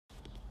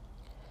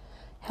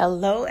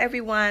Hello,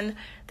 everyone.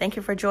 Thank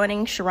you for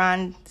joining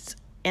Sharon's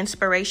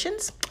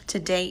Inspirations.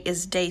 Today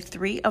is day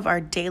 3 of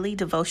our daily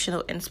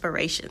devotional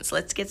inspirations.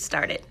 Let's get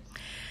started.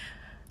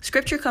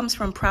 Scripture comes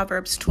from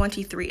Proverbs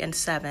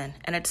 23:7,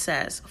 and it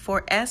says,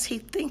 "For as he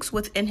thinks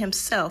within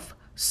himself,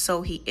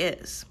 so he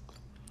is."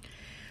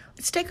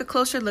 Let's take a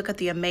closer look at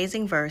the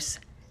amazing verse,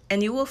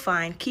 and you will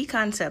find key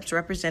concepts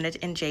represented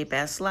in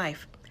Jabez's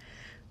life.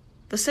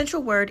 The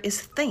central word is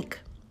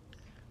think.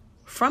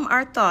 From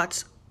our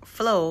thoughts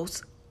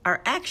flows our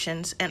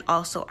actions and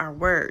also our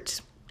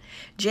words.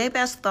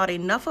 Jabez thought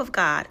enough of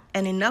God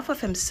and enough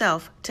of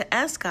himself to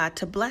ask God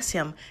to bless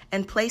him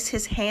and place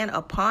his hand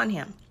upon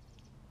him.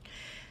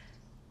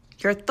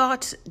 Your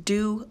thoughts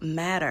do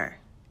matter.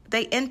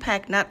 They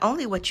impact not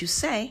only what you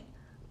say,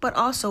 but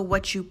also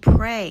what you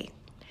pray.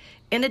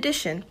 In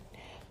addition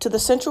to the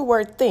central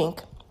word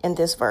think in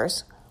this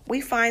verse,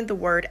 we find the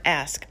word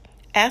ask.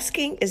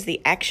 Asking is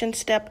the action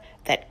step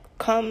that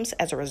comes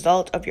as a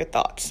result of your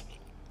thoughts.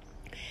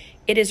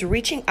 It is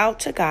reaching out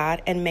to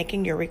God and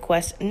making your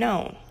requests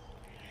known.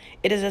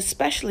 It is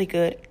especially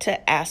good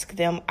to ask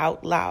them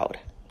out loud,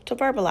 to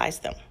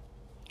verbalize them.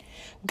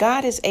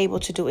 God is able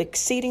to do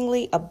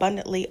exceedingly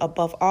abundantly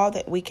above all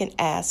that we can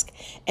ask,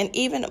 and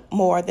even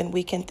more than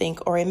we can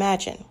think or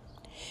imagine.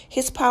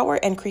 His power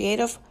and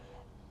creative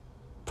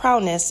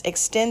prowess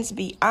extends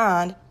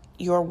beyond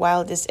your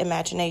wildest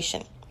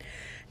imagination.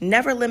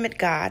 Never limit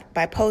God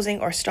by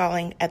posing or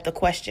stalling at the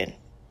question,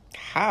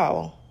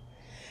 how?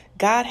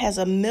 God has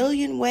a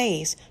million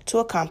ways to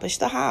accomplish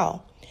the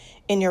how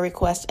in your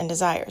requests and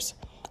desires.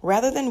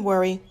 Rather than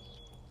worry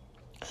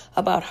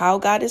about how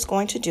God is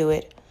going to do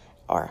it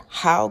or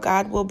how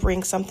God will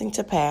bring something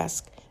to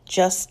pass,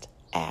 just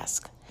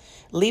ask.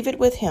 Leave it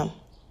with Him.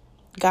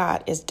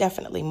 God is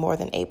definitely more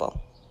than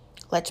able.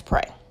 Let's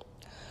pray.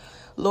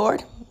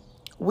 Lord,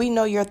 we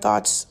know your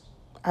thoughts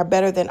are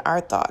better than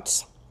our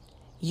thoughts.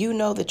 You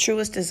know the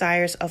truest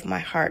desires of my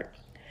heart.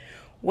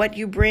 What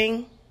you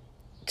bring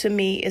to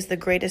me is the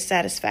greatest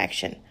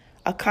satisfaction.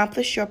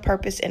 Accomplish your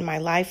purpose in my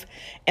life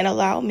and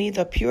allow me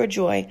the pure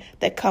joy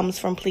that comes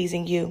from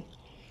pleasing you.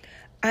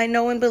 I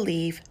know and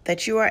believe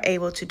that you are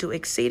able to do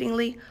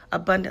exceedingly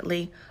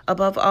abundantly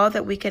above all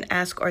that we can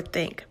ask or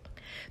think.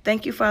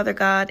 Thank you, Father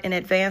God, in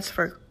advance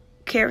for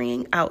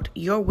carrying out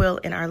your will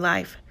in our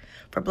life,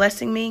 for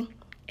blessing me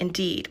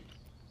indeed.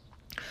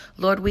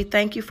 Lord, we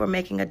thank you for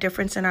making a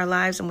difference in our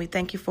lives, and we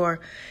thank you for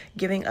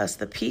giving us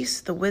the peace,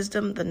 the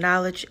wisdom, the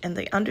knowledge, and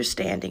the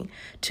understanding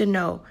to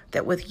know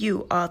that with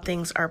you all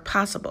things are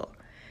possible,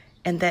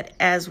 and that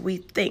as we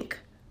think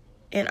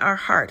in our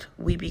heart,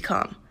 we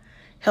become.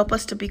 Help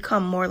us to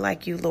become more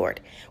like you, Lord.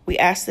 We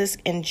ask this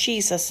in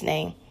Jesus'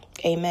 name.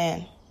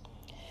 Amen.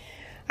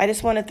 I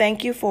just want to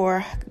thank you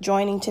for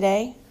joining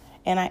today,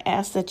 and I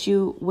ask that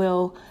you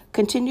will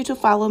continue to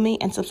follow me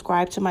and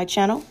subscribe to my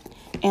channel.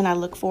 And I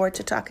look forward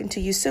to talking to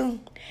you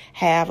soon.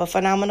 Have a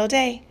phenomenal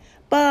day.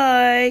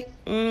 Bye.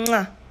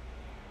 Mwah.